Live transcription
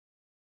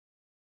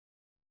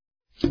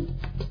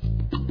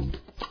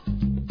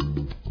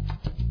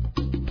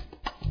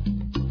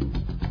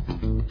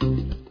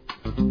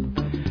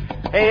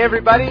Hey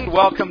everybody,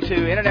 welcome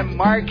to Internet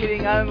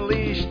Marketing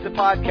Unleashed, the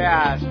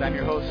podcast. I'm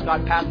your host,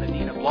 Scott Patton, the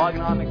Dean of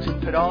Blogonomics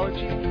and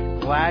Pedology.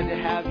 Glad to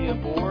have you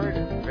aboard.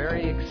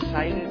 Very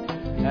excited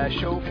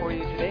show for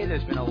you today.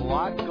 There's been a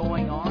lot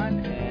going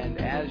on,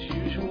 and as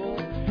usual,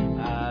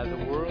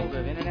 the world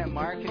of Internet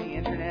marketing,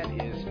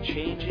 Internet is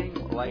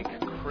changing like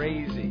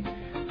crazy.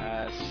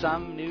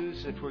 Some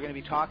news that we're going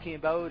to be talking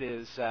about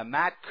is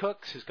Matt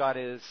Cooks has got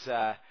his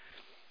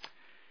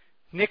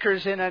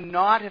knickers in a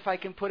knot, if I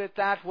can put it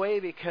that way,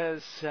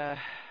 because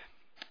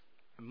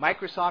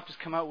Microsoft has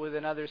come out with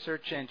another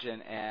search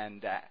engine,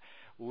 and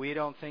we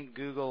don't think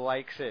Google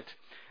likes it.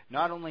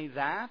 Not only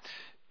that,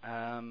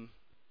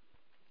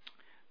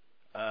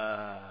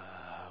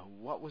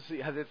 what was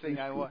the other thing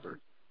I want?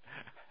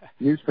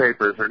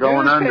 Newspapers are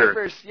going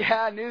under.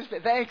 Yeah,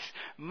 thanks,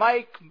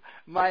 Mike.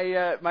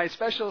 My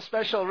special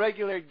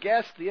regular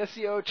guest, the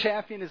SEO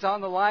champion, is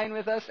on the line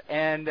with us,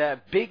 and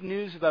big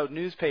news about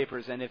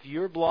newspapers. And if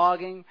you're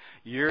blogging,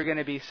 you're going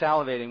to be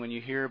salivating when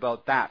you hear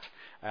about that.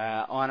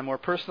 On a more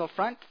personal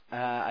front,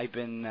 I've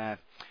been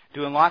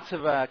doing lots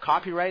of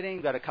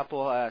copywriting. Got a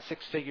couple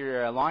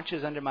six-figure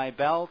launches under my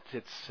belt.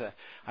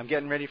 I'm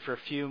getting ready for a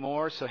few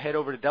more. So head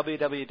over to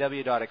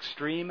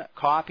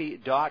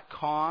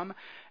www.extremecopy.com.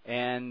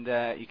 And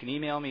you can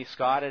email me,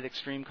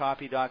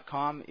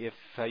 scott@extremecopy.com, if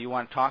you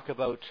want to talk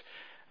about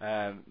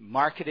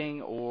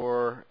marketing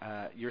or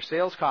your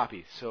sales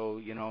copy. So,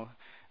 you don't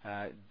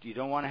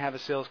want to have a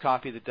sales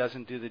copy that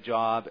doesn't do the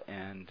job.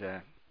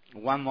 And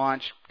one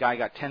launch, guy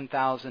got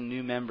 10,000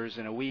 new members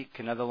in a week.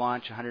 Another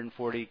launch,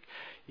 140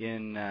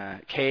 in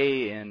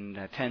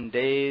 10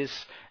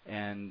 days.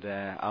 And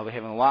I'll be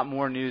having a lot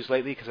more news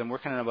lately because I'm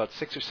working on about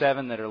 6 or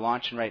 7 that are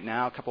launching right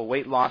now. A couple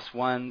weight loss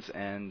ones,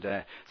 and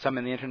some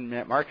in the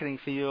internet marketing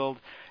field,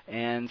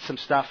 and some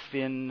stuff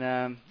in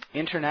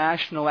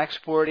international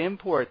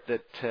export-import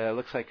that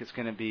looks like it's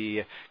going to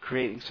be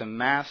creating some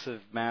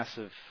massive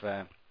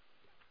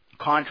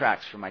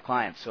contracts for my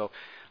clients. So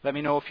let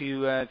me know if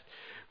you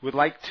would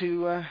like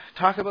to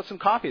talk about some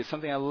copy. It's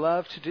something I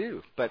love to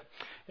do. But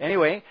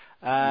anyway,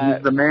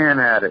 he's the man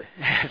at it.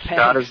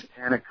 Got his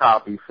man at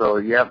copy. So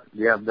yep.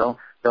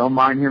 Don't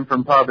mind him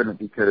from pubbing it,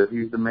 because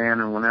he's the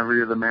man. And whenever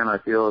you're the man, I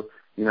feel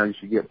you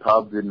should get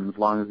pubbed. And as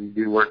long as you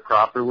do work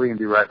properly and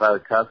do right by the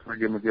customer,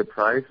 give him a good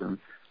price, and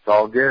it's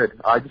all good.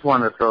 I just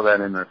wanted to throw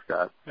that in there,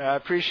 Scott. I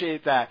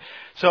appreciate that.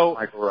 So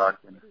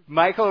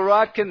Michael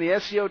Rotkin, the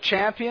SEO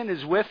champion,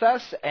 is with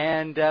us,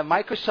 and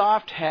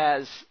Microsoft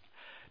has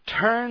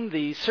turned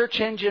the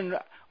search engine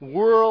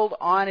world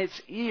on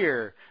its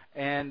ear.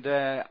 And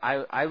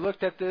I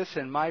looked at this,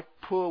 and my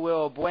poor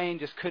little brain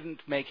just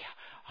couldn't make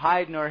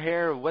hide nor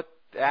hair of what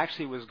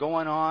actually was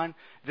going on.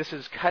 This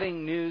is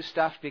cutting news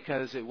stuff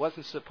because it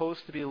wasn't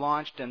supposed to be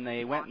launched, and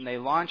they went and they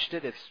launched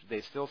it. They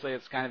still say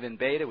it's kind of in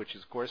beta, which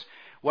is, of course,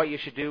 what you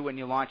should do when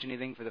you launch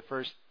anything for the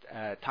first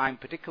time,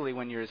 particularly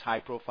when you're as high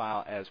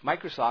profile as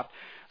Microsoft.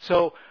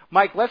 So,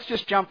 Mike, let's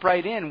just jump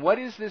right in. What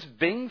is this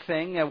Bing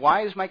thing, and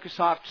why is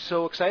Microsoft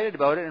so excited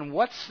about it, and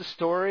what's the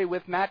story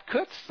with Matt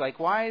Cutts? Like,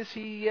 why is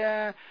he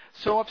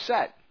so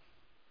upset?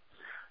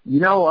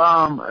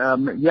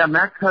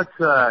 Matt Cutts,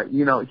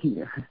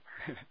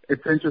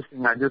 it's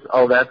interesting.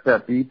 That's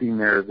that beeping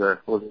there.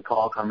 Was a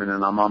call coming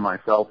in. I'm on my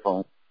cell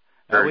phone.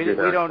 We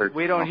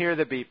don't hear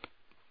the beep.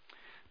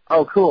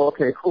 Oh, cool.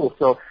 Okay, cool.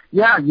 So,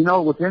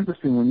 what's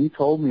interesting when you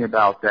told me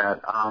about that,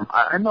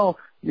 I know,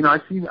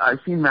 I've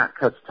seen Matt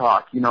Cutts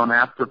talk, and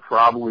after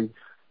probably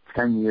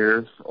 10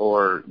 years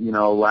or,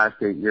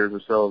 last 8 years or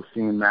so of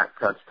seeing Matt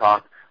Cutts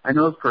talk, I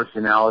know his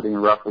personality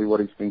and roughly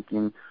what he's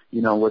thinking.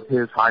 With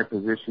his high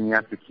position, he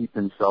has to keep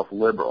himself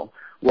liberal.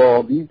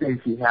 Well, these days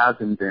he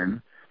hasn't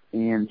been,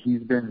 and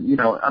he's been,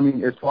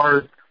 as far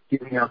as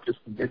giving out just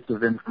bits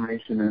of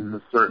information in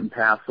a certain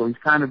path, so he's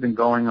kind of been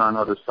going on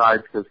other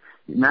sides, because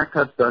Matt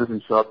Cutts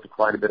doesn't show up to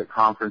quite a bit of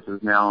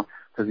conferences now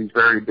because he's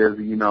very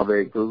busy.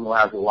 Google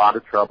has a lot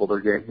of trouble. They're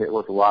getting hit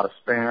with a lot of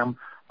spam.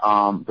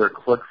 Their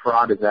click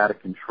fraud is out of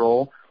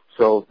control.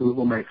 So if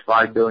Google makes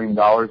 $5 billion,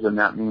 and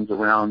that means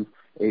around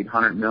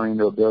 $800 million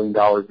to $1 billion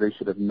they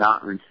should have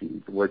not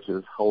received, which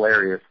is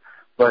hilarious.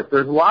 But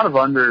there's a lot of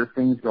other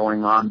things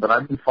going on, but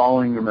I've been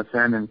following him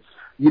and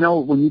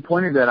when you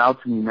pointed that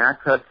out to me,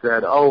 Matt Cutts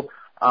said, the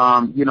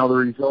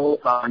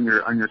results on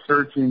your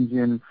search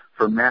engine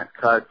for Matt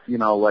Cutts,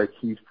 like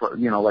he's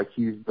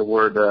the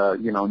word,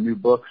 new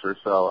books or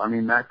so. I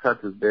mean, Matt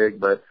Cutts is big,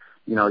 but,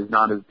 he's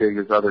not as big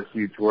as other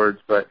huge words,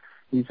 but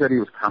he said he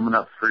was coming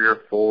up 3 or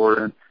 4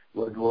 and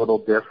was a little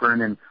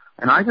different. And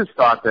I just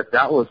thought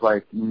that was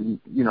like,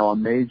 a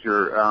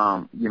major,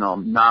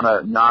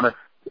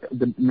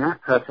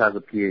 Matt Cutts has a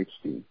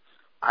PhD.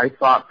 I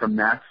thought from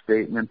that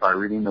statement, by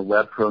reading the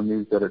WebPro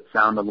News, that it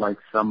sounded like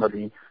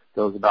somebody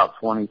that was about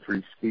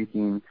 23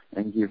 speaking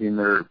and giving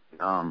their,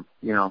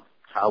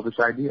 childish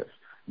ideas.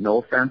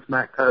 No offense,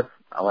 Matt Cutts.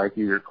 I like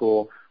you. You're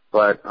cool.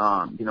 But,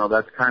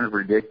 that's kind of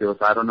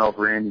ridiculous. I don't know if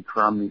Randy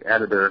Crum, the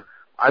editor,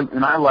 I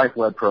like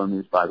WebPro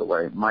News, by the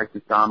way. Mike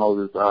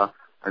McDonald is, I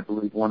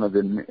believe, one of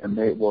the,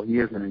 he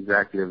is an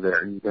executive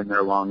there. He's been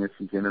there longest.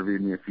 He's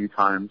interviewed me a few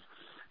times.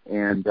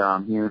 and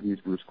he interviews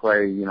Bruce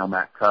Clay,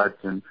 Matt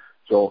Cutts and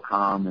Joel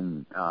Comm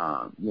and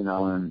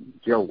and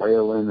Joe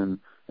Whalen and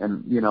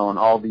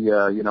all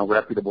the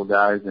reputable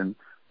guys and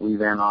Lee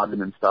Van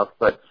Ogden and stuff.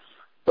 But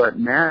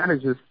Matt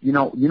is just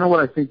what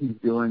I think he's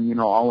doing,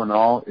 all in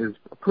all, is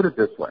put it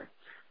this way.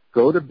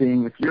 Go to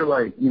Bing if you're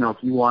like, if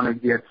you want to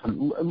get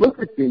some, look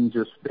at Bing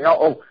just,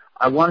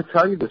 I want to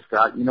tell you this,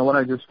 Scott. You know what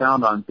I just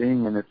found on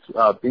Bing, and it's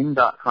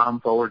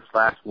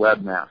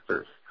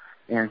bing.com/webmasters.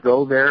 And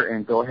go there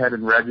and go ahead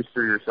and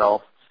register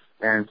yourself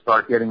and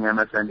start getting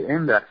MSN to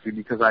index you,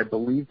 because I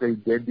believe they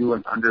did do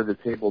an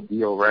under-the-table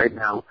deal right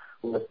now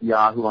with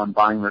Yahoo on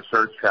buying their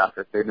search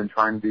traffic. They've been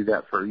trying to do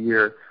that for a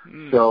year.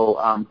 So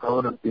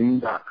go to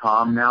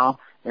bing.com now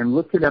and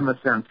look at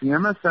MSN. See,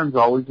 MSN's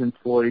always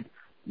employed,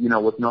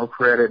 with no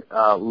credit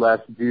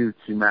less due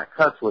to Matt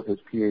Cutts with his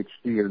PhD,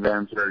 and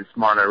Van's very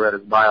smart. I read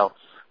his bio.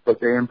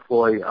 But they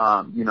employ,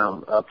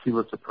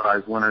 Pulitzer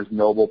Prize winners,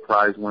 Nobel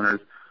Prize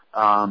winners,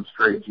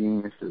 straight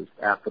geniuses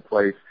at the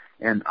place.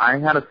 And I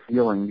had a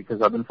feeling,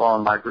 because I've been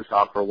following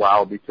Microsoft for a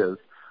while, because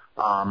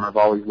I've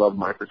always loved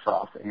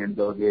Microsoft and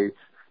Bill Gates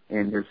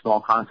and his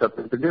small concept.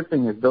 But the good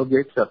thing is Bill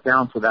Gates stepped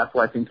down, so that's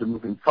why things are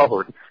moving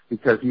forward,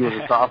 because he was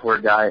a software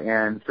guy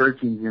and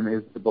search engine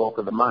is the bulk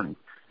of the money.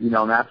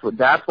 And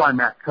that's why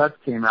Matt Cutts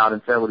came out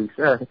and said what he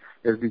said,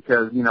 is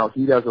because,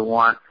 he doesn't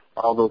want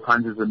all those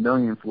hundreds of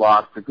millions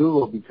lost to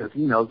Google, because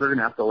he knows they're going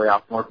to have to lay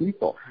off more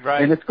people.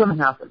 Right. And it's going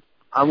to happen.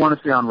 I want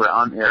to say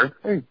on air,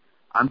 hey,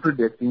 I'm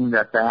predicting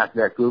that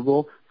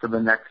Google for the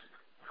next,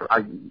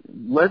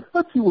 let's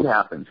see what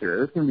happens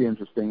here. It's going to be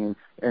interesting.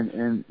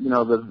 And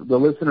the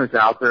listeners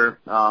out there,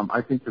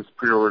 I think this is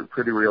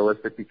pretty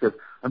realistic, because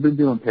I've been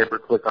doing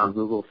pay-per-click on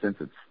Google since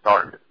it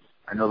started.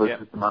 I know the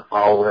system, I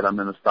follow it. I'm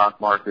in the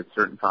stock market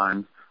certain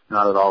times,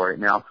 not at all right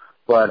now.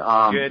 But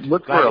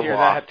look for a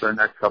loss their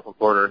next couple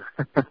quarters.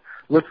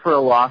 Look for a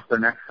loss their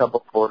next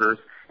couple quarters.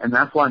 And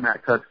that's why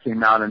Matt Cutts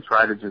came out and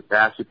tried to just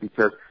bash it,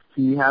 because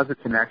he has a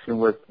connection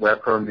with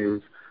WebPro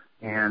News,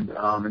 and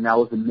that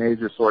was a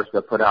major source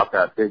that put out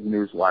that big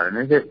newswire, and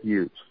it hit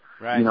huge,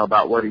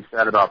 about what he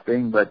said about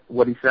Bing. But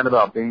what he said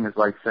about Bing is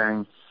like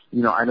saying,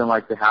 I didn't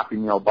like the Happy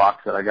Meal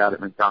box that I got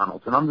at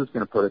McDonald's, and I'm just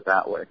going to put it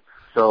that way.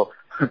 So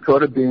go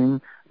to Bing,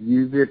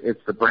 use it.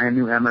 It's the brand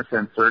new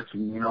MSN search,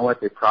 and you know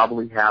what? They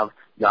probably have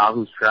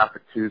Yahoo's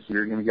traffic too, so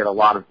you're going to get a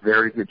lot of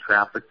very good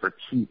traffic for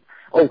cheap.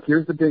 Oh,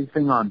 here's the big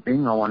thing on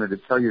Bing I wanted to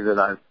tell you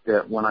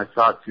that when I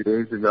saw it 2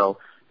 days ago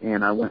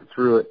and I went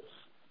through it,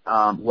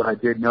 what I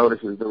did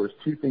notice is there was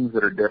two things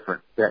that are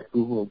different that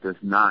Google does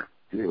not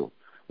do,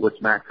 which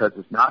Matt Cutts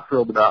is not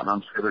thrilled about, and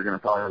I'm sure they're going to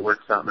probably work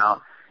something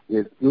out,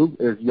 is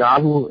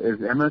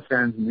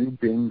MSN's new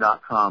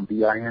Bing.com,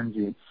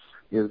 B-I-N-G,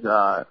 is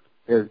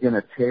going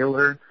to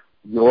tailor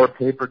your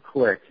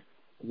pay-per-click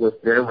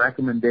with their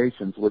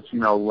recommendations, which,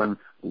 when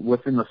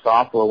within the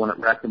software, when it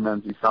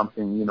recommends you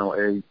something,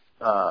 a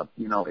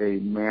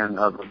man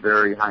of a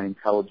very high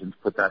intelligence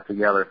put that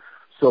together.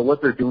 So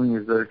what they're doing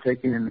is they're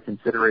taking into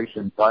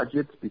consideration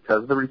budgets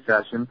because of the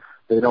recession.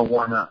 They don't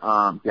want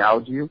to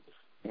gouge you,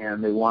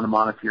 and they want to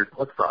monitor your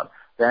click fraud.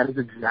 That is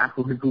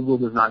exactly what Google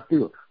does not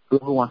do.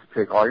 Google wants to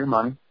take all your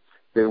money.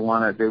 They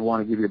want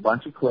to give you a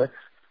bunch of clicks,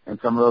 and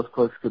some of those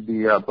clicks could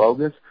be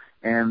bogus,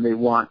 and they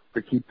want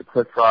to keep the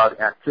click fraud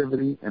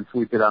activity and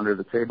sweep it under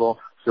the table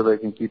so they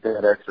can keep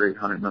that extra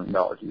 $800 million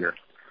a year.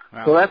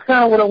 Wow. So that's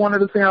kind of what I wanted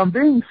to say on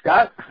Bing,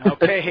 Scott.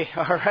 Okay,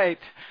 all right.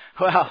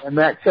 Well, and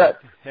Matt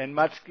Cutts. And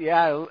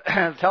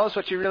tell us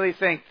what you really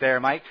think there,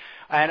 Mike.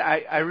 And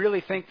I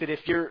really think that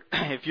if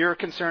you're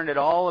concerned at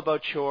all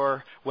about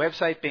your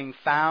website being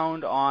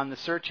found on the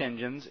search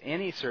engines,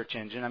 any search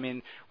engine, I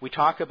mean, we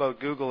talk about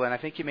Google, and I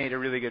think you made a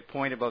really good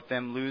point about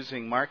them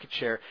losing market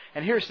share.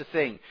 And here's the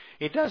thing.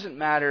 It doesn't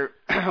matter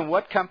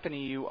what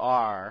company you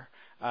are.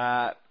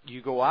 You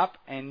go up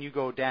and you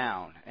go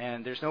down,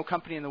 and there's no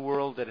company in the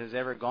world that has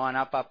ever gone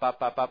up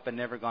and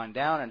never gone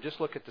down. And just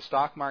look at the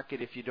stock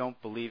market if you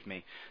don't believe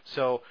me.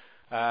 So,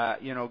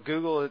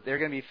 Google, they're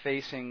going to be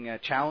facing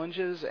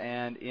challenges,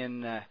 and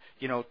in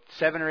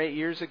 7 or 8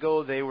 years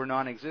ago they were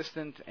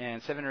non-existent,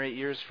 and 7 or 8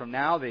 years from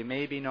now they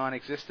may be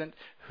non-existent.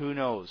 Who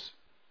knows?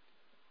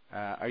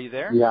 Are you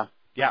there? Yeah.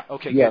 Yeah.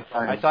 Okay. Yes, good.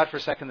 I thought for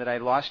a second that I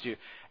lost you.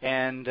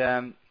 And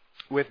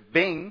with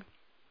Bing.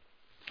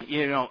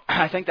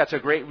 I think that's a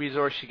great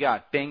resource you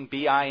got. Bing,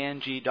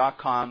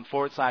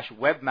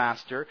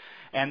 Bing.com/webmaster.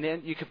 And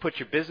then you can put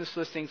your business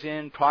listings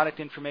in, product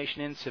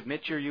information in,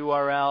 submit your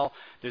URL.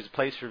 There's a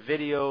place for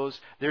videos.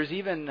 There's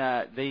even,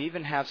 they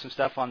even have some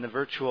stuff on the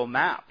virtual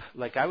map.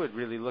 Like I would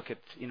really look at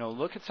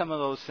some of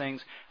those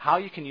things, how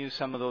you can use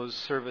some of those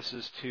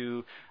services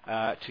to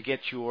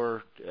get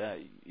your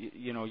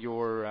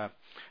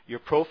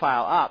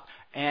profile up.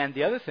 And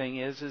the other thing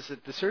is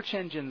that the search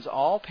engines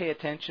all pay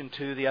attention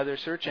to the other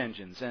search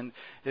engines, and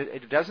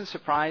it doesn't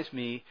surprise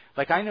me.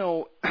 Like I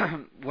know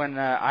when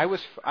I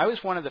was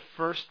one of the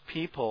first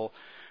people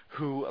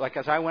who, like,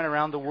 as I went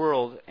around the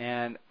world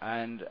and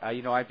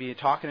I'd be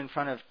talking in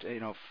front of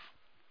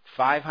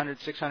 500,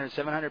 600,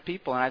 700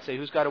 people, and I'd say,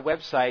 who's got a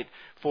website?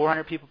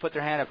 400 people put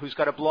their hand up. Who's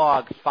got a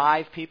blog?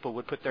 5 people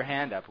would put their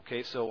hand up.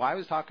 Okay, so I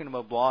was talking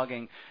about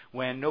blogging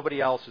when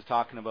nobody else was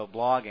talking about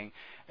blogging,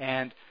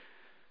 and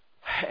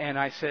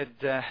I said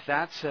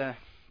that's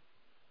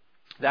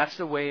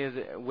the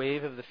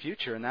wave of the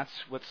future, and that's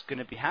what's going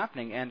to be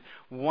happening. And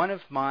one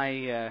of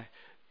my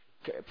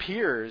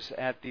peers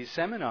at these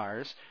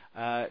seminars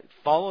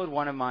followed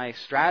one of my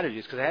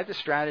strategies, because I had the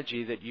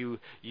strategy that you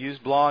use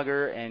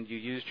Blogger and you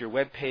used your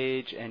web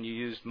page and you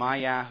used my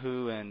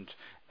Yahoo and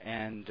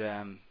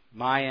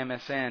my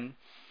MSN,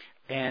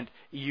 and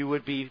you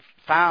would be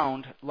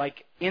found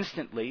like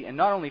instantly, and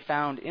not only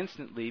found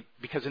instantly,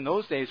 because in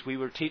those days we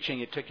were teaching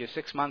it took you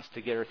 6 months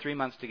to get, or 3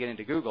 months to get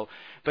into Google,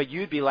 but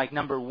you'd be like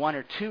number 1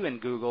 or 2 in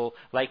Google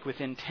like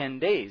within 10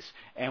 days,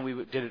 and we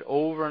did it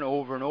over and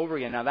over and over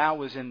again. Now that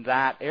was in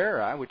that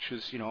era, which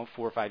was 4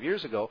 or 5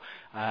 years ago.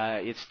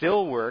 It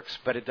still works,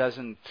 but it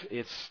doesn't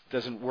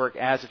work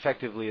as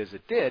effectively as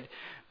it did.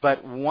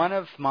 But one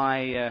of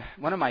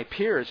my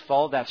peers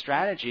followed that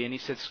strategy, and he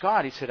said,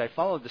 Scott, I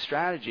followed the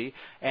strategy,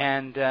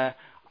 and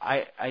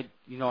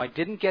I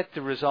didn't get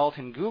the result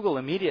in Google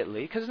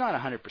immediately, because it's not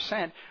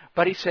 100%,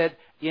 but he said,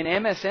 in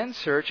MSN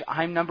search,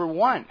 I'm number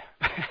 1.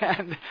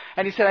 and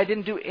he said, I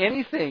didn't do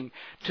anything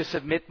to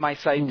submit my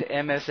site to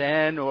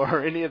MSN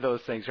or any of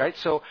those things, right?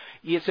 So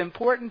it's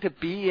important to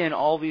be in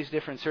all these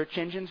different search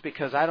engines,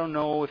 because I don't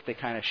know if they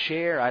kind of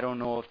share. I don't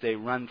know if they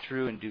run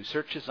through and do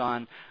searches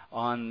on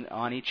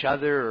each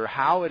other or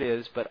how it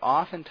is, but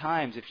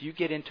oftentimes if you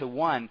get into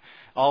one,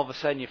 all of a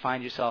sudden you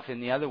find yourself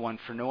in the other one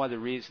for no other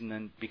reason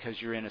than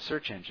because you're in a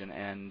search engine.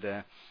 And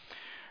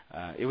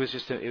it was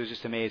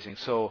just amazing.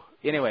 So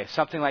anyway,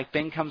 something like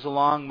Bing comes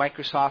along,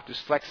 Microsoft is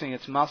flexing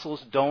its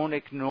muscles. Don't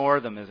ignore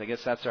them. As I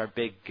guess that's our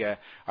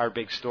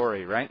big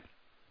story, right?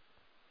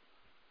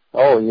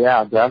 Oh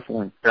yeah,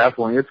 definitely.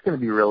 It's going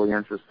to be really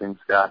interesting,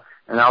 Scott.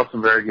 And that was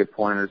some very good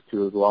pointers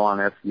too as well on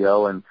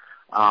SEO. And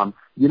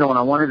and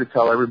I wanted to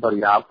tell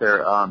everybody out there,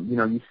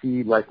 you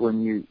see Scott,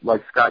 when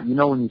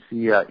you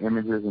see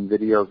images and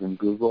videos in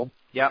Google.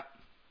 Yep.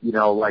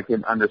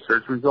 Under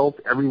search results,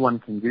 everyone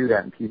can do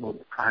that, and people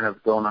kind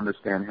of don't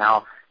understand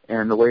how.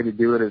 And the way to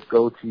do it is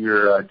go to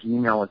your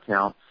Gmail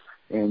account,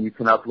 and you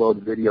can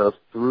upload videos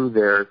through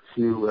there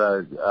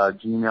to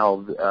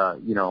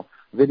Gmail,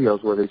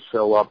 videos where they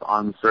show up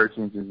on the search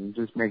engines, and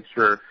just make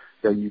sure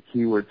that you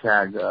keyword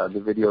tag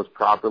the videos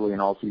properly,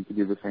 and also you can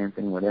do the same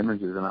thing with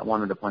images. And I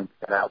wanted to point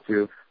that out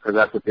too, because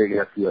that's a big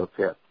SEO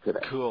tip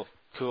today. Cool.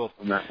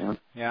 On that one.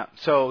 Yeah,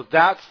 so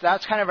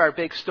that's kind of our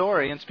big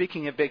story. And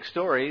speaking of big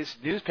stories,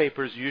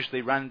 newspapers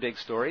usually run big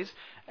stories.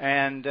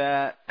 And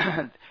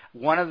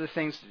one of the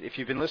things, if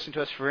you've been listening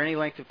to us for any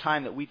length of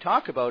time, that we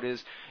talk about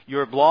is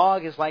your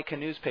blog is like a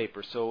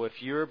newspaper. So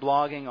if you're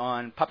blogging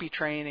on puppy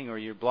training, or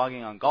you're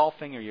blogging on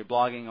golfing, or you're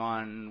blogging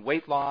on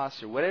weight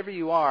loss, or whatever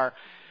you are,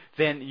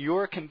 then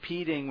you're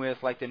competing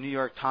with like the New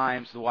York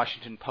Times, the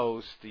Washington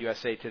Post, the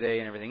USA Today,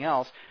 and everything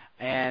else.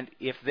 And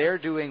if they're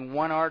doing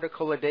 1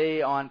 article a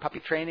day on puppy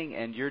training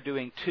and you're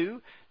doing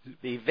 2,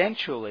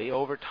 eventually,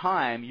 over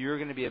time, you're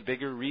going to be a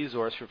bigger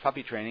resource for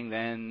puppy training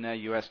than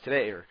US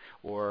Today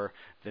or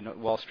the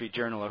Wall Street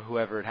Journal, or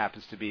whoever it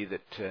happens to be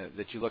that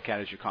you look at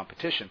as your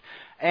competition.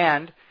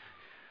 And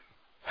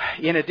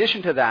in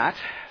addition to that,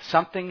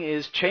 something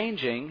is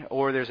changing,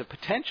 or there's a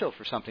potential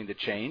for something to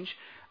change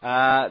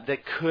that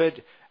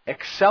could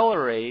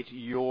accelerate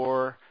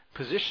your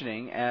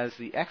positioning as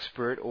the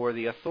expert or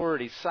the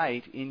authority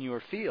site in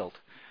your field.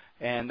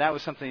 And that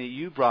was something that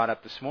you brought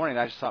up this morning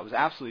that I just thought was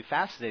absolutely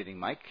fascinating,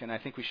 Mike, and I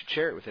think we should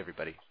share it with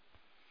everybody.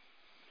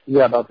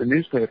 Yeah, about the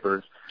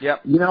newspapers.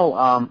 Yep.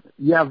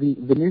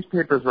 The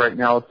newspapers right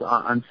now, it's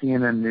on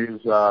CNN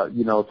News,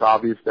 it's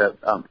obvious that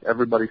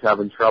everybody's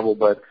having trouble,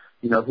 but,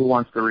 who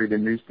wants to read a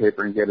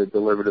newspaper and get it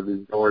delivered to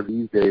his door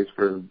these days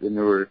for the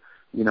newer,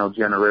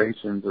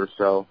 generations or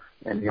so,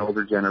 and the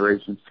older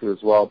generations too as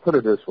well. Put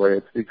it this way,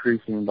 it's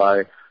decreasing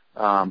by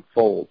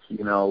folds,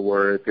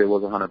 where if it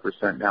was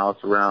 100%, now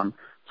it's around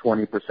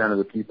 20% of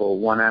the people.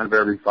 1 out of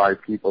every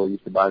 5 people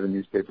used to buy the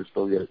newspaper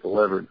still get it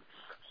delivered.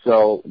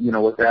 So,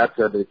 with that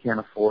said, they can't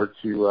afford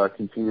to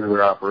continue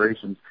their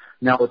operations.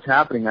 Now what's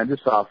happening, I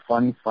just saw a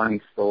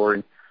funny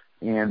story,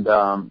 and,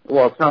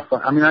 it's not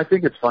fun. I mean, I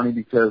think it's funny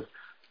because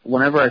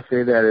whenever I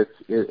say that,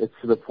 it's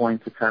to the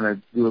point to kind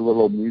of do a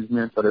little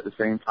amusement, but at the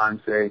same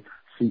time say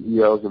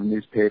CEOs of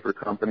newspaper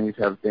companies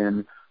have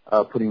been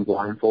putting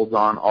blindfolds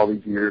on all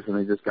these years, and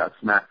they just got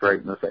smacked right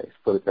in the face,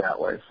 put it that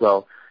way.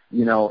 So,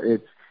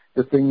 it's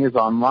the thing is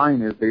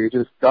online is they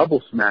just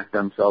double smack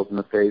themselves in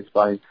the face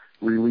by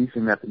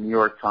releasing that the New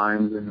York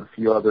Times and a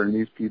few other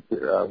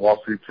newspapers, Wall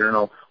Street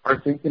Journal, are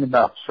thinking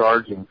about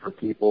charging for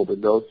people to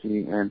go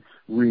see and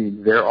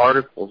read their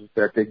articles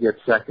that they get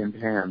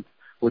secondhand,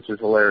 which is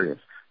hilarious,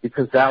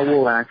 because that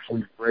will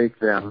actually break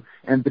them.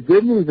 And the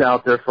good news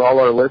out there for all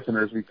our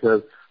listeners,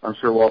 because I'm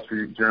sure Wall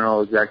Street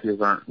Journal executives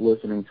aren't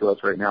listening to us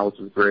right now, which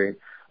is great.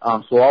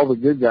 So all the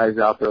good guys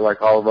out there,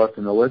 like all of us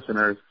and the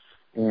listeners,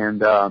 and,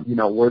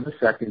 we're the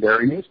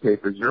secondary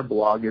newspapers. Your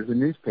blog is a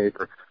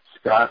newspaper.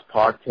 Scott's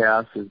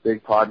podcast, his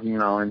big pod,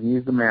 and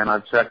he's the man.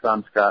 I've checked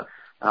on Scott.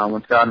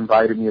 When Scott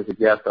invited me as a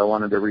guest, I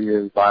wanted to read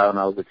his bio, and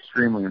I was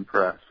extremely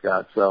impressed,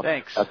 Scott. So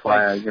Thanks. That's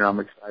why I'm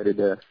excited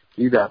to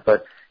do that.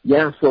 But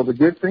yeah, so the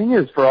good thing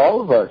is for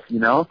all of us,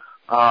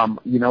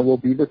 we'll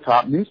be the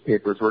top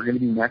newspapers. We're going to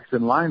be next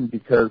in line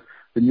because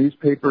the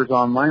newspapers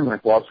online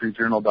like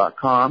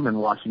WallStreetJournal.com and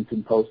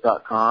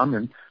WashingtonPost.com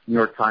and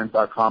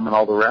NewYorkTimes.com and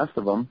all the rest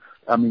of them.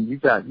 I mean,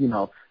 you've got,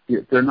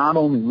 they're not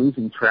only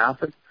losing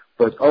traffic,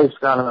 but,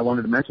 Scott, I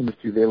wanted to mention this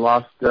to you. They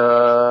lost,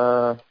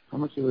 how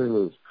much did they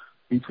lose?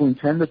 Between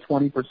 10 to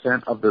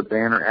 20% of their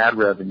banner ad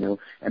revenue,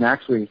 and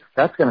actually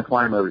that's going to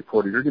climb every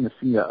quarter. You're going to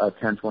see a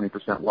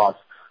 10-20% loss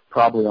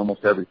probably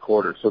almost every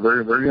quarter. So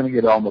they're going to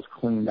get almost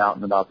cleaned out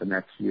in about the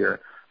next year.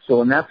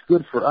 So, and that's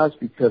good for us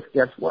because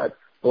guess what?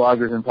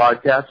 Bloggers and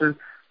podcasters,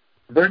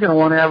 they're going to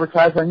want to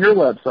advertise on your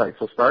website.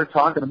 So start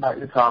talking about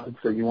your topics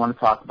that you want to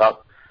talk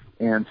about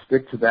and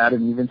stick to that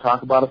and even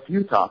talk about a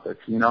few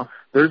topics.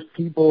 There's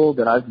people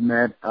that I've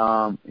met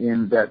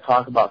that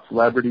talk about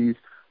celebrities.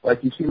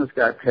 Like you've seen this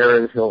guy,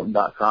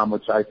 ParisHilton.com,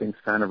 which I think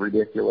is kind of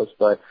ridiculous,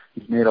 but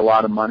he's made a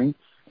lot of money.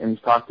 And he's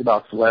talked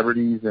about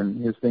celebrities,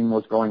 and his thing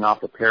was going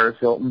off of Paris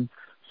Hilton.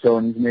 So,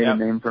 and he's made a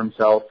name for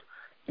himself.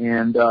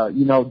 And,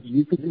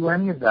 you could do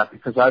any of that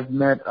because I've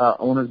met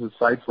owners of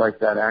sites like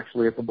that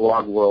actually at the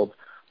Blog World.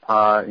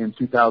 In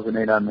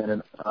 2008, I met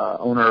an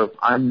owner of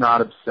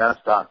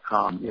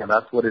I'mNotObsessed.com. Yeah,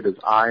 that's what it is.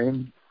 I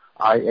am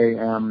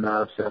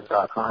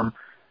NotObsessed.com.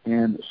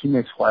 And she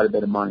makes quite a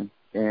bit of money.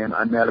 And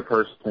I met her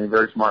personally, a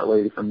very smart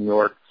lady from New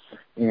York,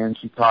 and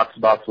she talks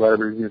about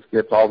celebrities and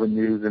gets all the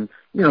news, and,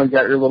 you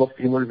got your little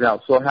feelers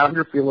out. So have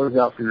your feelers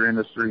out for your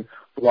industry,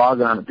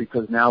 blog on it,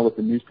 because now with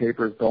the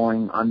newspapers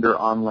going under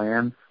on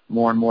land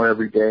more and more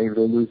every day, they're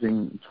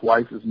losing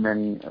twice as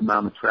many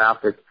amount of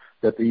traffic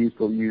that they used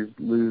to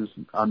lose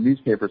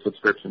newspaper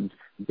subscriptions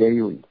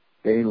daily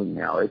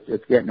now.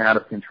 It's getting out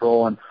of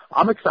control, and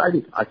I'm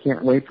excited. I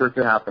can't wait for it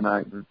to happen.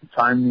 The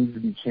time needs to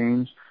be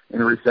changed. In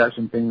a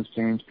recession, things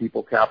change,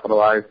 people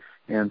capitalize,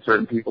 and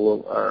certain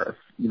people are,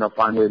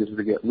 find ways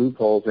to get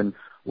loopholes. And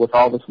with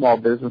all the small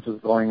businesses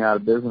going out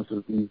of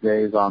businesses these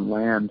days on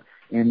land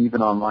and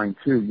even online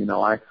too,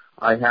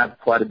 I have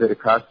quite a bit of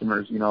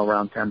customers,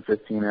 around 10,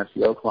 15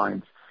 SEO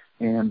clients.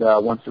 And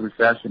once the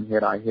recession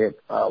hit, I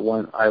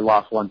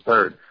lost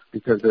 1/3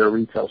 because they're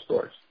retail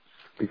stores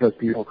because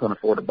people couldn't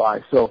afford to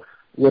buy. So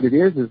what it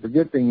is the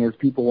good thing is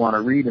people want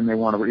to read and they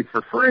want to read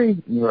for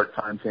free. New York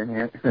Times in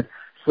hand.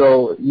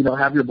 So,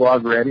 have your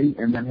blog ready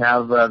and then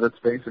have the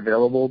space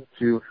available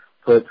to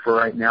put, for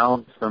right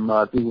now, some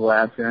Google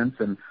AdSense.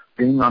 And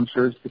Bing, I'm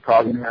sure, is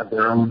probably going to have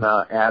their own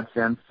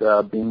AdSense,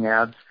 Bing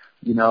ads.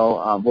 They're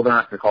not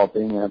going to call it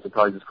Bing ads. They'll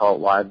probably just call it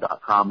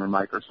Live.com or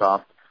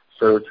Microsoft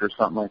Search or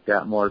something like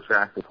that, more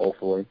attractive,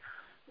 hopefully,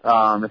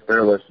 if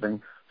they're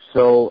listening.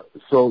 So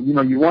you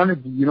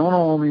don't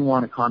only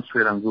want to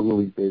concentrate on Google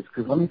these days,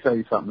 because let me tell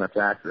you something that's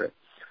accurate.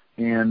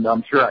 And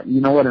I'm sure,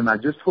 and I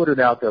just put it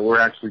out that we're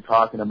actually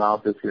talking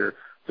about this here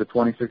to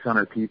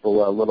 2,600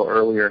 people a little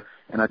earlier,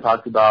 and I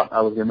was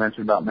going to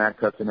mention about Matt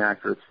Cutts and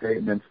accurate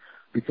statements,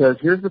 because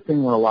here's the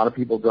thing what a lot of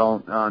people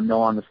don't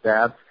know on the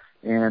stats,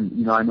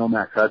 and, I know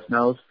Matt Cutts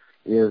knows,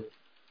 is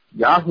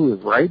Yahoo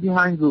is right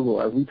behind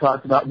Google, as we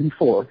talked about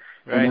before,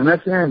 right. And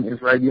MSN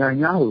is right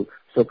behind Yahoo.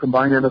 So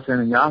combine MSN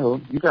and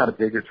Yahoo, you got a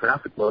bigger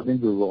traffic load than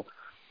Google.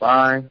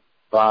 Bye.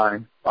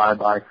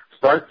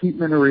 Start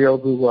keeping it real,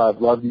 Google.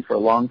 I've loved you for a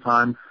long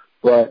time,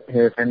 but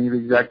hey, if any of the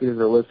executives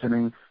are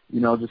listening,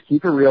 just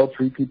keep it real,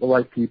 treat people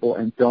like people,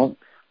 and don't,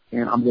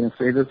 and I'm going to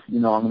say this,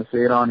 I'm going to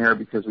say it on air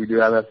because we do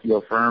have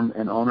SEO firm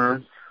and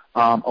owners.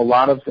 A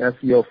lot of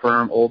SEO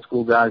firm, old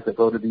school guys that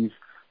go to these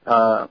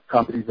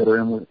companies that are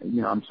in,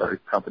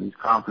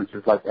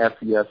 conferences like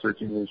SES,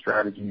 Search Engine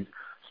Strategies,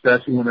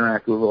 especially when they're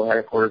at Google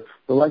headquarters,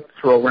 they like to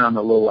throw around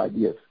the little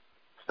ideas.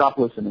 Stop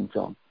listening to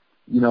them.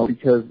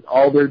 Because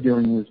all they're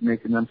doing is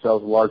making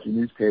themselves a larger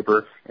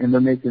newspaper, and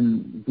they're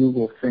making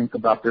Google think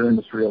about their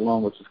industry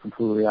alone, which is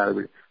completely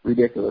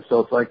ridiculous. So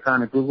it's like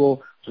kind of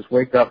Google, just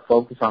wake up,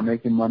 focus on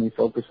making money,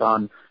 focus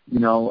on,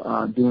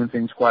 doing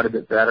things quite a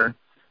bit better,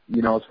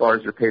 as far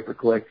as your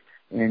pay-per-click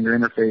and your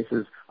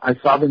interfaces. I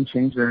saw them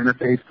change their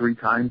interface 3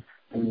 times.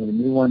 They made a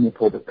new one, they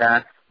pulled it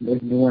back,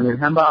 made a new one, and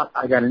how about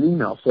I got an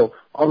email? So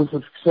all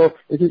this, so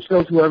it just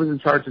shows whoever's in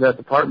charge of that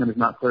department is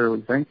not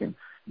clearly thinking.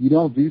 You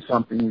don't do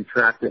something, you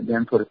track it,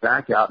 then put it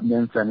back out, and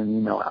then send an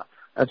email out.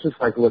 That's just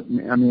like,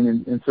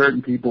 in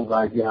certain people's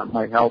idea it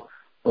might help,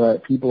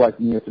 but people like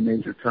me, it's a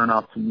major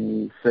turnoff to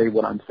me, say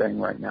what I'm saying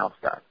right now,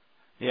 Scott.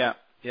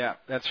 Yeah,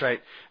 that's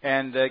right.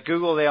 And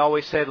Google, they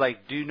always said,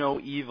 do no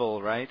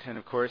evil, right? And,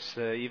 of course,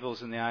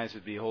 evil's in the eyes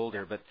of the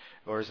beholder,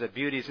 or is it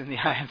beauty's in the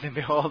eye of the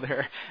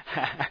beholder?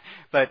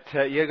 But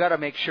you got to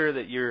make sure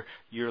that you're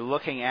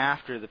looking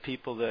after the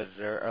people that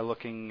are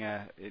looking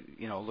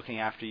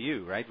after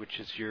you, right? Which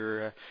is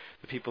the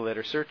people that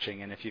are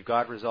searching. And if you've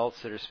got results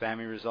that are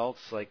spammy results,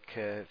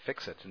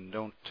 fix it, and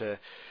don't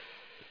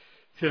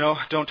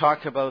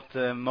talk about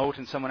the mote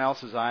in someone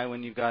else's eye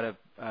when you've got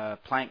a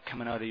plank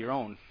coming out of your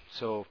own.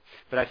 So,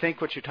 but I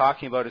think what you're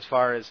talking about as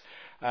far as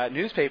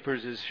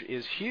newspapers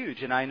is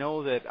huge, and I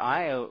know that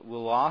I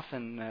will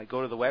often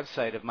go to the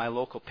website of my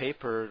local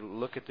paper,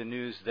 look at the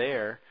news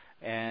there,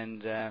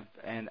 and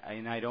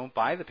I don't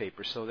buy the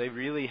paper. So they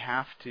really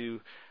have to,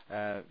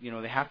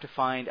 they have to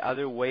find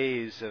other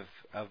ways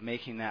of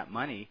making that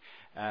money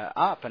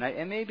up.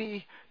 And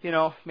maybe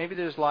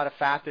there's a lot of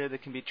fat there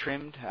that can be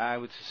trimmed. I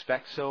would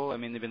suspect so. I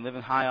mean, they've been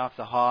living high off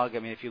the hog. I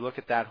mean, if you look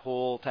at that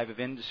whole type of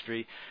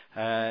industry,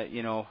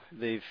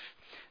 they've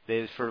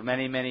for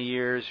many, many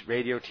years,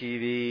 radio,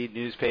 TV,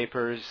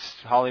 newspapers,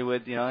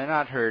 Hollywood, they're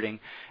not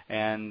hurting.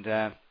 And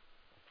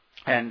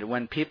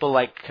when people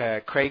like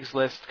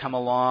Craigslist come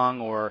along,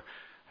 or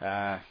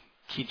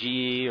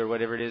Kijiji, or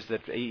whatever it is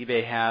that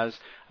eBay has,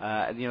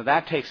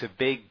 that takes a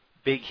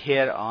big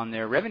hit on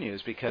their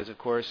revenues, because of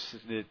course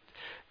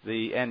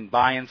and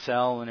buy and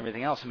sell and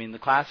everything else. I mean, the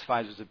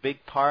classifieds was a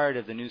big part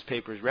of the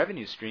newspaper's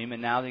revenue stream,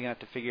 and now they're going to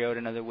have to figure out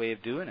another way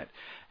of doing it.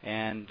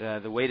 And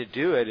the way to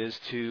do it is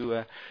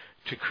to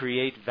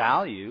create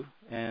value,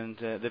 and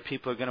that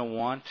people are going to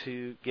want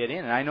to get in.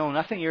 And I know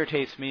nothing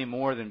irritates me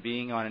more than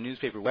being on a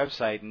newspaper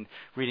website and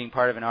reading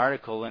part of an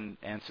article and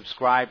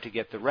subscribe to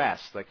get the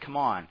rest. Like, come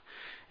on.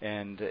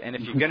 And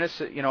if you're going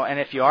to, and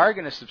if you are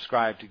going to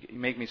subscribe to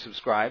make me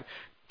subscribe,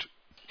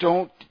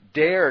 don't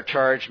dare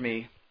charge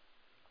me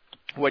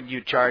what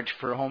you charge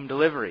for home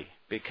delivery,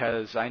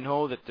 because I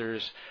know that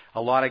there's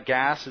a lot of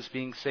gas is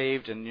being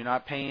saved, and you're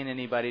not paying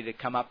anybody to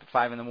come up at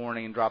 5 a.m.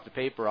 and drop the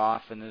paper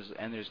off, and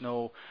there's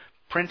no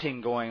printing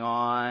going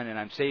on, and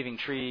I'm saving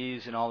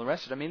trees and all the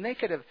rest of it. I mean, they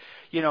could have,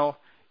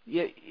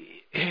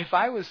 if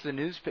I was the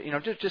newspaper,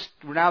 just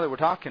now that we're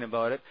talking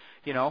about it,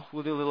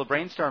 we'll do a little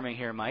brainstorming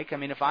here, Mike. I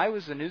mean, if I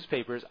was the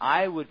newspapers,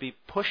 I would be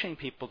pushing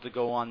people to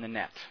go on the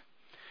net.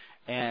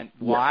 And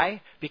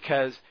why?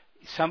 Because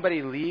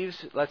somebody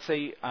leaves, let's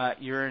say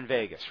you're in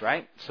Vegas,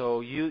 right?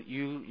 So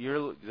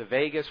you're the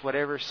Vegas,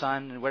 whatever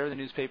Sun, whatever the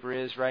newspaper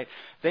is, right?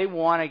 They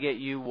want to get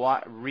you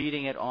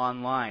reading it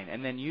online.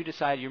 And then you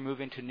decide you're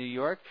moving to New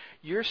York,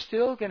 you're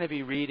still going to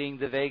be reading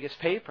the Vegas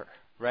paper,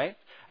 right?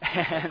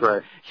 And,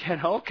 right.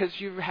 Because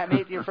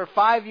for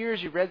 5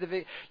 years you've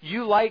read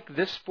you like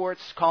this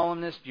sports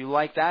columnist, you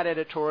like that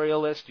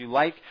editorialist, you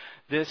like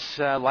this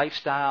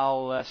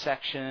lifestyle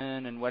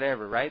section and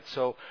whatever, right?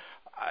 So,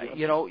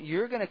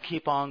 you're going to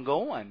keep on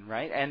going,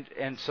 right?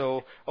 And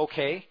so,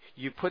 okay,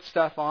 you put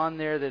stuff on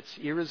there that's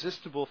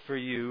irresistible for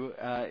you.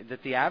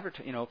 That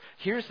the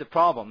here's the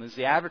problem: is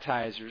the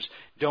advertisers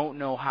don't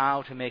know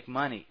how to make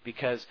money,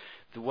 because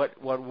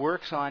what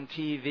works on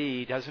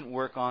TV doesn't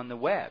work on the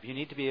web. You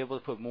need to be able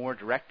to put more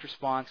direct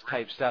response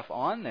type stuff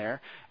on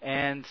there,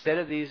 and instead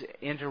of these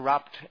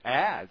interrupt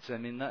ads. I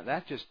mean,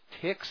 that just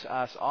ticks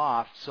us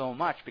off so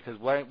much, because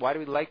why do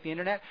we like the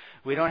internet?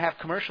 We don't have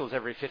commercials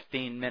every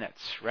 15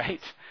 minutes,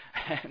 right?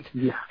 And,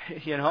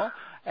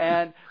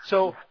 and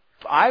so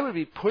I would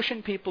be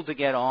pushing people to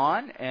get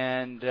on,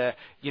 and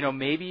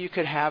maybe you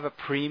could have a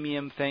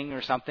premium thing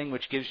or something,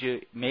 which gives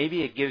you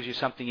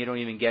something you don't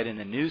even get in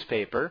the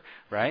newspaper,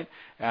 right?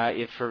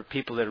 If for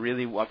people that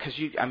really want, because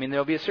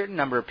there'll be a certain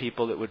number of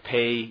people that would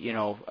pay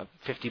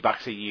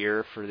 $50 a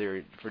year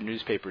for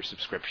newspaper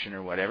subscription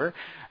or whatever,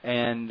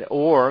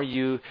 or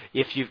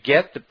if you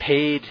get the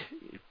paid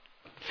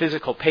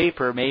physical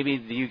paper, maybe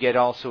you get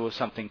also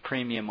something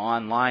premium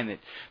online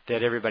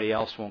that everybody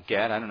else won't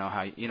get. I don't know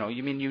how,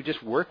 you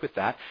just work with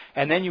that.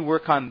 And then you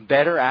work on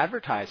better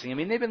advertising. I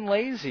mean, they've been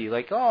lazy.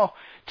 Like,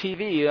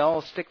 TV,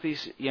 I'll stick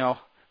these,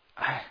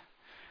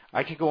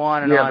 I could go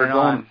on and on and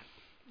on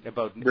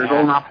about. They're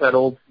going off that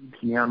old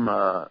CPM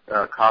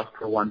cost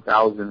per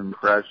 1,000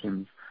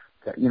 impressions.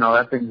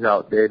 That thing's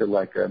outdated,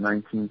 like a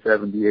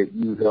 1978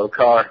 Yugo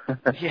car.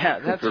 Yeah,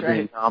 that's for right.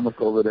 being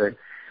comical today.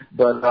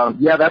 But,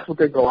 that's what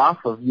they go off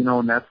of,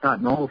 and that's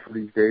not normal for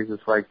these days.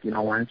 It's like,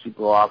 why don't you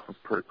go off of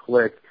per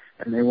click?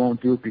 And they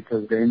won't do it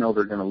because they know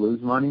they're going to lose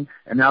money.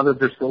 And now that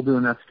they're still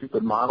doing that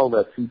stupid model,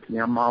 that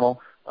CPM model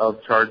of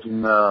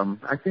charging,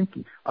 I think,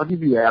 I'll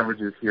give you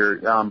averages here.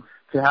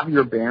 To have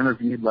your banner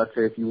viewed, let's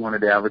say if you wanted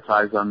to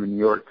advertise on the New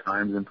York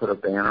Times and put a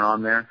banner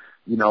on there,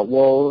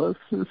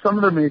 some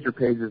of their major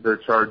pages they're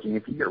charging.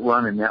 If you get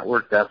run a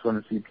network, that's when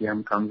the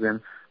CPM comes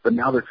in. But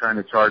now they're trying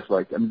to charge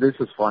this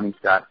is funny,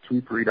 Scott,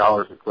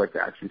 $2-3 a click,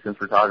 actually, since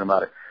we're talking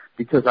about it.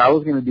 Because I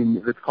was going to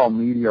do, it's called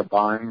media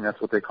buying, that's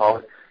what they call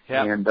it.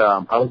 Yeah. And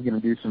I was going to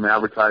do some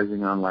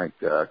advertising on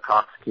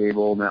Cox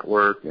Cable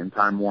Network and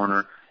Time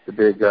Warner, the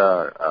big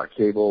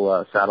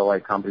cable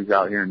satellite companies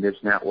out here, and Dish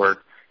Network,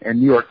 and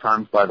New York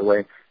Times, by the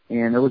way.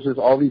 And it was just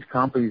all these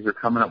companies are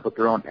coming up with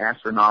their own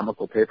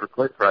astronomical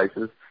pay-per-click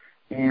prices.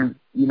 And,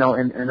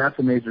 and that's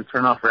a major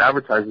turnoff for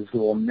advertisers who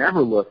will never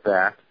look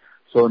back.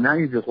 So now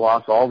you just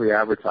lost all the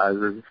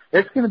advertisers.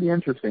 It's going to be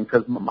interesting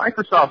because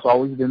Microsoft's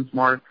always been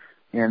smart,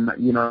 and,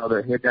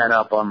 to hit that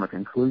up on the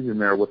conclusion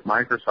there with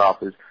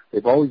Microsoft is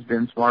they've always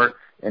been smart,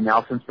 and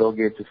now since Bill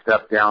Gates has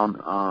stepped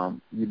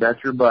down, you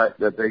bet your butt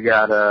that they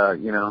got,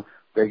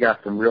 they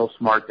got some real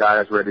smart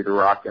guys ready to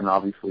rock, and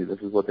obviously this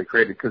is what they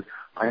created. Because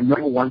I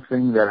know one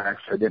thing that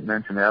actually I didn't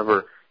mention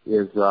ever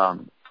is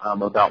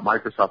about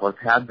Microsoft. I've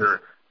had their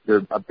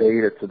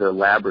beta to their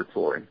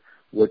laboratory.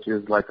 which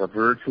is like a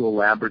virtual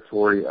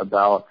laboratory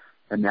about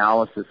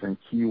analysis and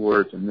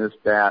keywords and this,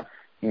 that.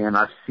 And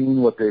I've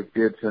seen what they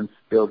did since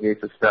Bill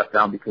Gates has stepped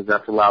down, because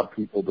that's allowed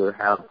people to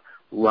have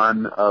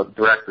run of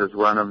their,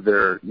 run of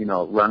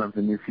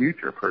the new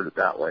future, put it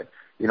that way.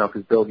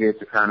 Because Bill Gates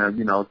would kind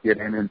of, get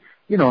in and,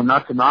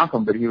 not to knock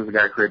him, but he was the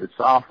guy who created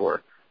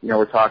software.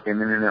 We're talking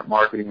internet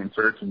marketing and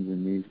search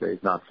engine these days,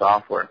 not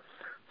software.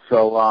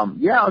 So,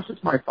 it's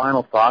just my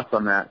final thoughts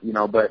on that,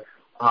 but,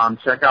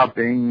 check out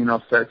Bing,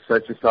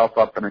 set yourself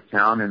up an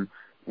account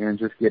and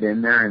just get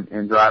in there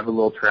and drive a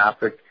little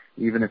traffic,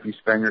 even if you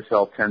spend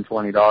yourself $10,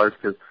 $20,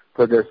 because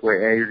put it this way,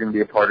 A, you're going to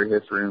be a part of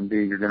history, and B,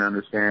 you're going to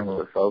understand what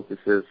the focus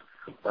is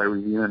by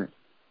reviewing it.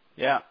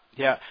 Yeah.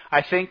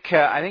 I think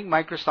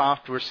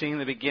Microsoft, we're seeing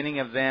the beginning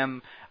of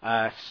them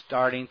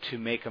starting to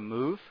make a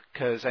move,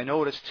 because I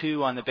noticed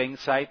too on the Bing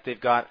site they've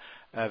got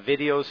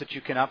videos that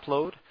you can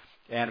upload,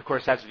 and of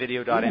course that's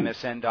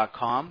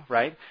video.msn.com,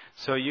 right?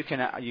 So you can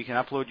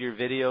upload your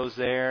videos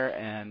there,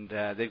 and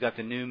they've got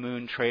the New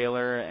Moon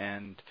trailer,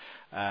 and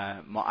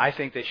I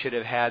think they should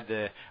have had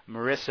the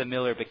Marissa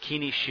Miller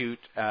bikini shoot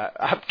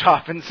up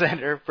top and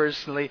center,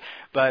 personally,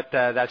 but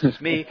that's just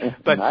me.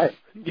 But nice.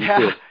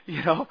 Yeah,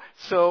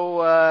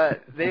 so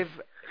they've,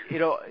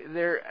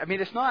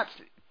 it's not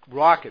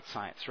rocket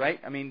science, right?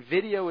 I mean,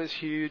 video is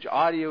huge,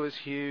 audio is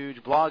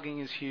huge,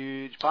 blogging is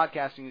huge,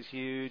 podcasting is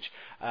huge,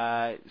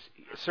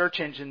 search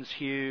engine's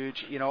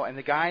huge, and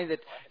the guy that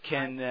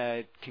can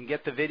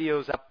get the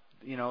videos up,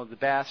 the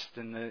best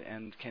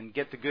and can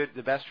get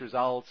the best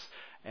results,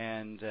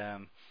 and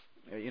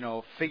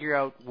figure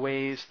out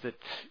ways that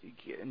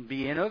can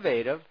be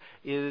innovative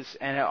and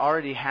it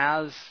already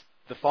has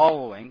the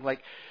following.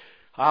 Like,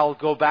 I'll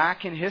go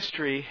back in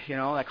history,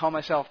 I call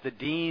myself the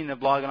dean of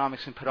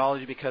blogonomics and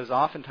podology, because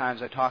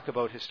oftentimes I talk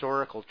about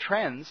historical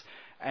trends,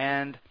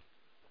 and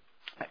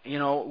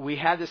we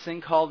had this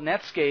thing called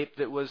Netscape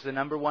that was the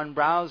number one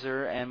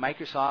browser, and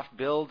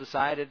Bill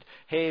decided,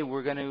 hey,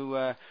 we're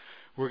going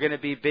to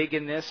be big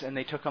in this, and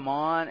they took them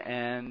on,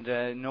 and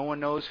no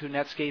one knows who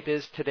Netscape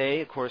is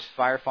today. Of course,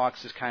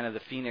 Firefox is kind of the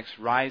phoenix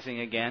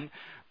rising again,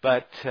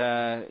 but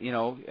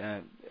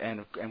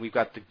and we've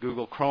got the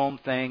Google Chrome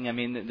thing. I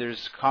mean,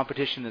 there's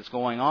competition that's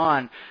going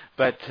on,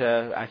 but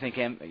I think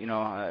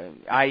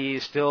IE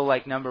is still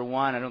like number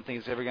one. I don't think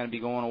it's ever going to be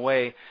going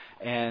away.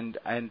 And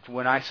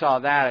when I saw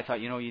that, I thought,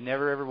 you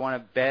never ever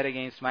want to bet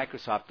against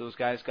Microsoft. Those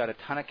guys got a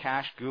ton of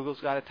cash.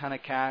 Google's got a ton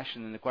of cash,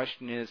 and then the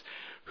question is,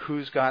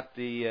 who's got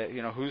the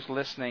who's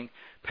listening,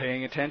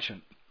 paying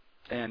attention,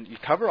 and you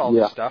cover all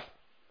this stuff.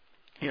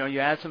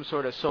 You add some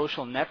sort of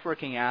social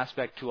networking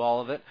aspect to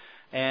all of it,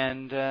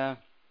 and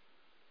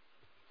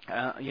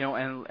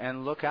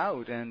and look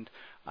out, and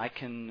I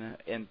can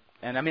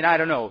and I mean, I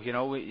don't know,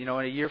 in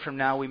a year from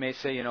now we may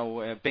say,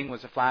 Bing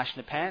was a flash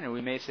in the pan, and we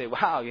may say,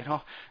 wow,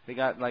 they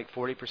got like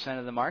 40%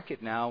 of the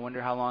market now. I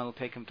wonder how long it'll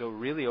take them to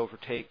really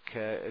overtake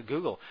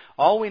Google.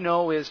 All we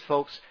know is,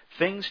 folks,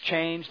 things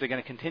change. They're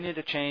going to continue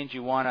to change.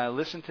 You want to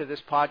listen to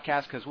this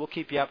podcast, because we'll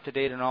keep you up to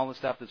date on all the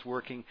stuff that's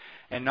working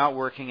and not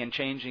working and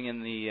changing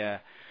in the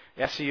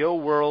SEO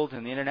world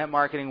and the internet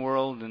marketing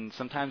world, and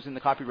sometimes in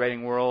the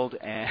copywriting world,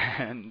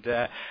 and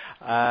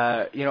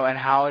and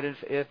how it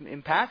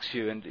impacts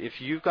you. And if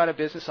you've got a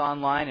business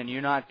online and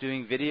you're not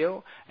doing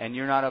video, and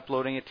you're not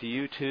uploading it to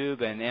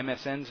YouTube and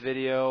MSN's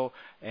video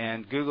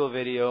and Google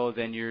video,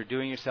 then you're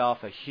doing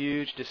yourself a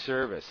huge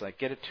disservice. Like,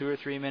 get a 2 or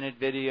 3 minute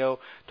video,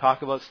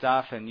 talk about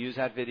stuff, and use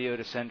that video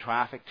to send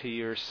traffic to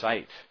your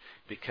site,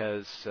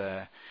 because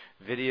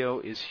video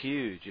is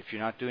huge. If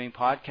you're not doing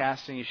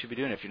podcasting, you should be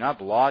doing it. If you're not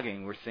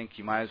blogging, we think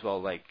you might as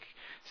well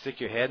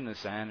stick your head in the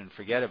sand and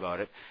forget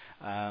about it.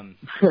 And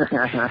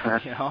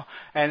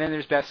then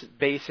there's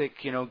basic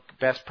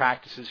best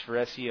practices for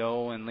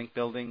SEO and link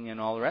building and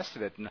all the rest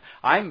of it. And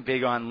I'm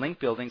big on link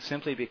building,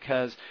 simply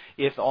because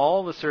if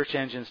all the search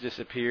engines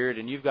disappeared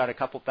and you've got a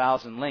couple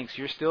thousand links,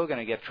 you're still going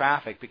to get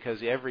traffic,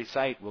 because every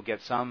site will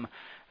get some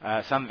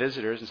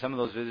visitors, and some of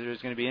those visitors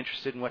are going to be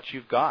interested in what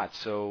you've got.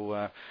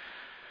 So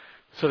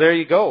there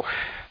you go.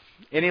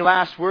 Any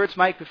last words,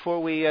 Mike,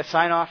 before we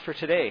sign off for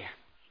today?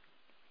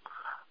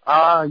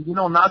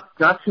 Not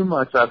too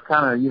much. I've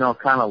kind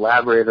of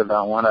elaborated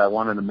on what I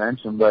wanted to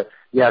mention, but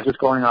yeah, just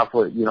going off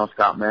what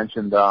Scott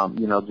mentioned,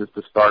 just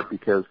to start,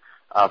 because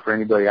for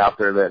anybody out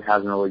there that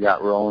hasn't really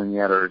got rolling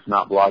yet or is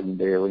not blogging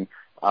daily,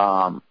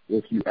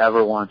 if you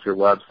ever want your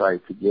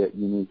website to get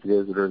unique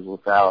visitors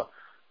without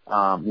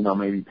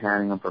maybe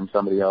panning them from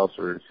somebody else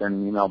or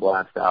sending email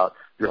blasts out,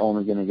 you're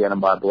only going to get them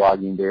by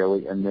blogging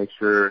daily. And make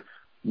sure,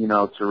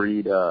 to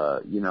read,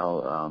 to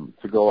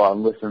go out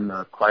and listen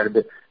quite a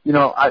bit.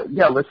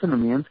 Listen to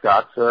me and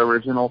Scott's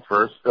original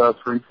first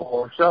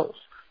 3-4 shows.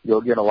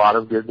 You'll get a lot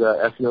of good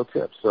SEO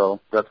tips. So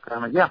that's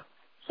kind of,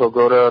 So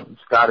go to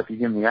Scott, if you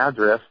give them the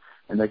address,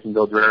 and they can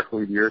go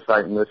directly to your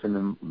site and listen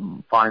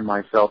and find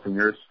myself and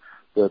yours,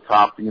 the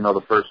top,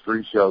 the first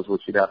 3 shows,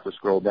 which you'd have to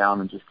scroll down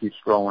and just keep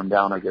scrolling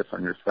down, I guess,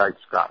 on your site,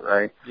 Scott,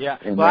 right? Yeah.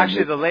 And well,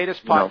 actually, the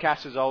latest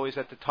podcast is always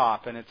at the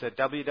top, and it's at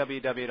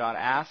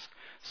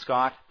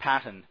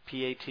www.askscottpaton,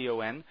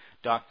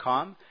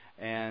 PATON.com.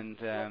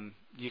 and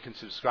you can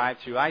subscribe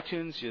through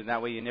iTunes.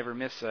 That way you never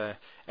miss a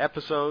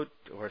episode,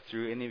 or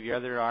through any of your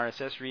other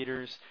RSS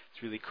readers.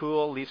 It's really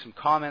cool. Leave some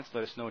comments.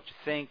 Let us know what you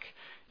think.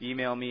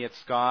 Email me at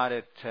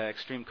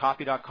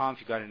scott@extremecopy.com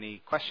if you've got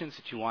any questions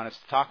that you want us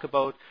to talk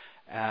about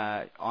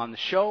on the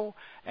show.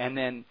 And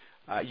then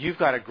you've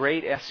got a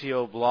great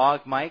SEO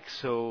blog, Mike,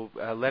 so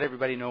let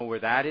everybody know where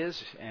that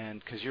is,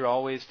 and because you're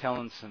always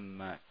telling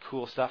some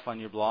cool stuff on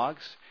your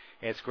blogs.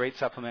 It's great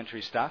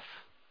supplementary stuff.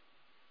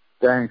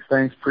 Thanks,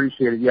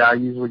 appreciate it. Yeah, I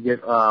usually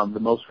get the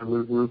most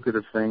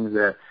lucrative things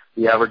that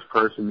the average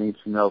person needs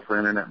to know for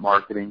internet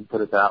marketing,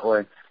 put it that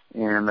way,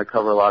 and I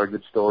cover a lot of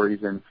good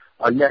stories. And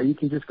yeah, you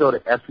can just go to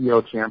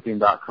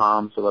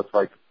SEOchampion.com, so that's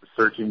like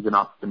search engine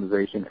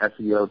optimization,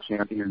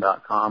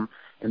 SEOchampion.com,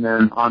 and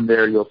then on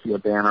there you'll see a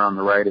banner on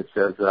the right. It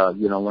says,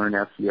 learn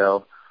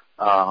SEO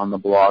on the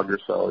blog or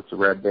so. It's a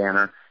red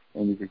banner,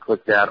 and you can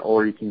click that,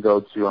 or you can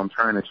go to, I'm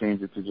trying to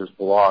change it to just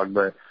blog,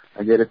 but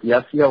I did it the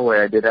SEO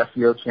way. I did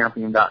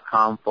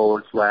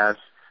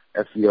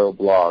SEOchampion.com/SEO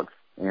blog,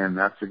 and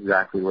that's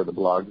exactly where the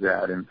blog's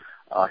at. And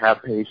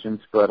have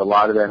patience, but a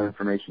lot of that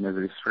information is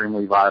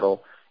extremely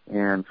vital.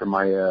 And from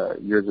my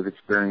years of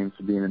experience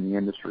of being in the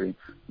industry,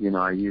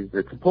 I used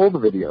it to pull the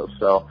videos.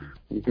 So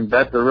you can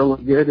bet they're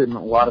really good, and a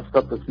lot of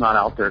stuff that's not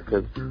out there,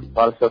 because a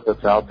lot of stuff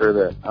that's out there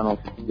that I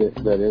don't think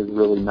that is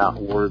really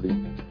not worthy.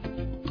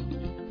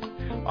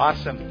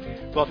 Awesome.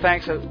 Well,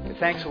 thanks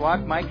a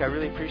lot, Mike. I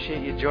really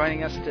appreciate you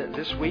joining us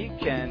this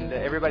week. And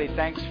everybody,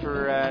 thanks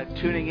for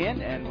tuning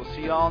in, and we'll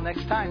see you all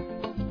next time.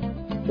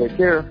 Take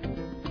care.